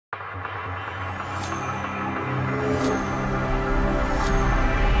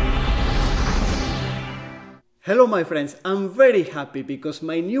Hello my friends, I'm very happy because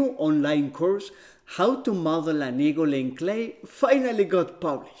my new online course, How to Model an Eagle in Clay, finally got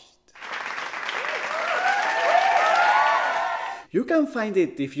published. You can find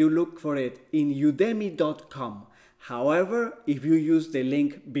it if you look for it in udemy.com. However, if you use the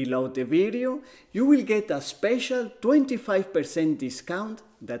link below the video, you will get a special 25% discount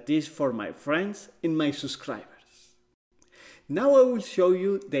that is for my friends and my subscribers. Now I will show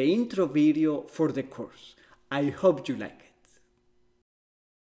you the intro video for the course. I hope you like it.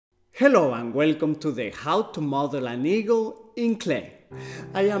 Hello and welcome to the How to Model an Eagle in Clay.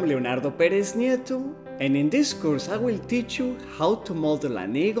 I am Leonardo Pereznieto, and in this course I will teach you how to model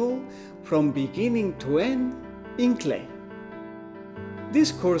an eagle from beginning to end in clay.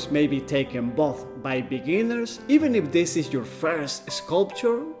 This course may be taken both by beginners, even if this is your first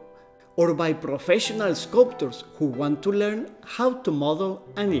sculpture, or by professional sculptors who want to learn how to model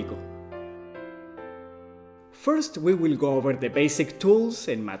an eagle. First, we will go over the basic tools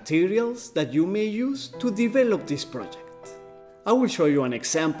and materials that you may use to develop this project. I will show you an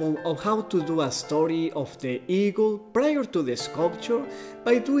example of how to do a story of the eagle prior to the sculpture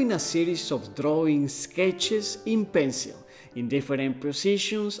by doing a series of drawing sketches in pencil in different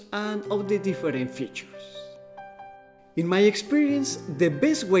positions and of the different features. In my experience, the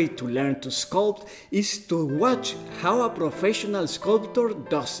best way to learn to sculpt is to watch how a professional sculptor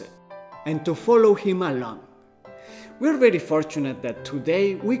does it and to follow him along. We're very fortunate that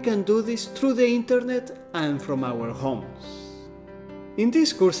today we can do this through the internet and from our homes. In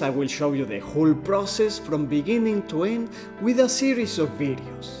this course I will show you the whole process from beginning to end with a series of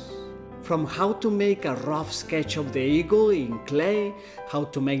videos. From how to make a rough sketch of the eagle in clay, how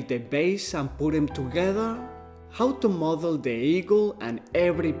to make the base and put them together, how to model the eagle and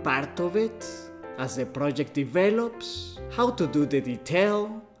every part of it as the project develops, how to do the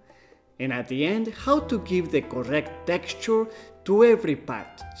detail, and at the end, how to give the correct texture to every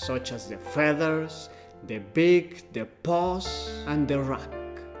part, such as the feathers, the beak, the paws, and the rack.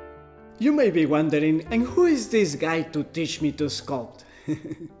 You may be wondering, and who is this guy to teach me to sculpt?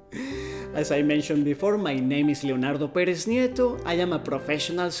 As I mentioned before, my name is Leonardo Pereznieto. I am a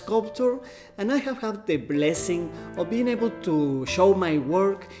professional sculptor, and I have had the blessing of being able to show my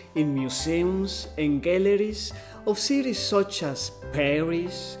work in museums and galleries of cities such as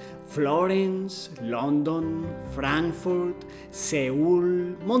Paris, Florence, London, Frankfurt,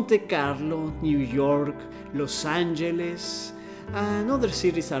 Seoul, Monte Carlo, New York, Los Angeles, and other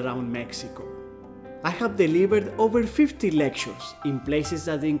cities around Mexico. I have delivered over 50 lectures in places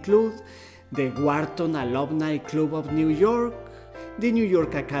that include the Wharton Alumni Club of New York, the New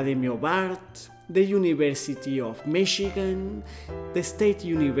York Academy of Art, the University of Michigan, the State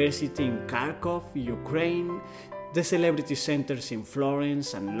University in Kharkov, Ukraine, the celebrity centers in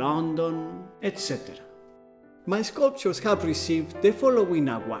Florence and London, etc. My sculptures have received the following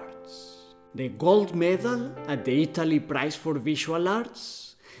awards: the Gold Medal at the Italy Prize for Visual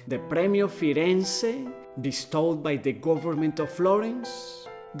Arts, the Premio Firenze, bestowed by the government of Florence,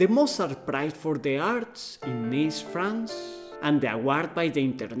 the Mozart Prize for the Arts in Nice, France, and the award by the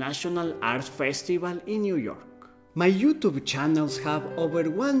International Arts Festival in New York. My YouTube channels have over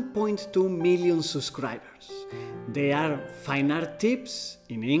 1.2 million subscribers. They are Fine Art Tips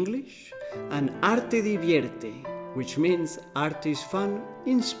in English and Arte Divierte, which means art is fun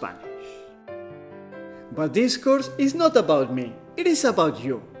in Spanish. But this course is not about me, it is about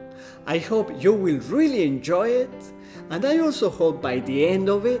you. I hope you will really enjoy it, and I also hope by the end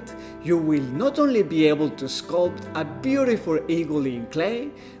of it you will not only be able to sculpt a beautiful eagle in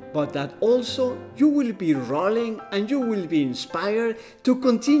clay, but that also you will be rolling and you will be inspired to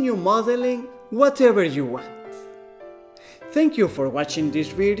continue modeling whatever you want. Thank you for watching this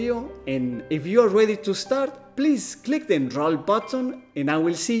video, and if you are ready to start, please click the enroll button and I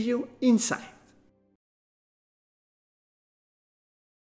will see you inside.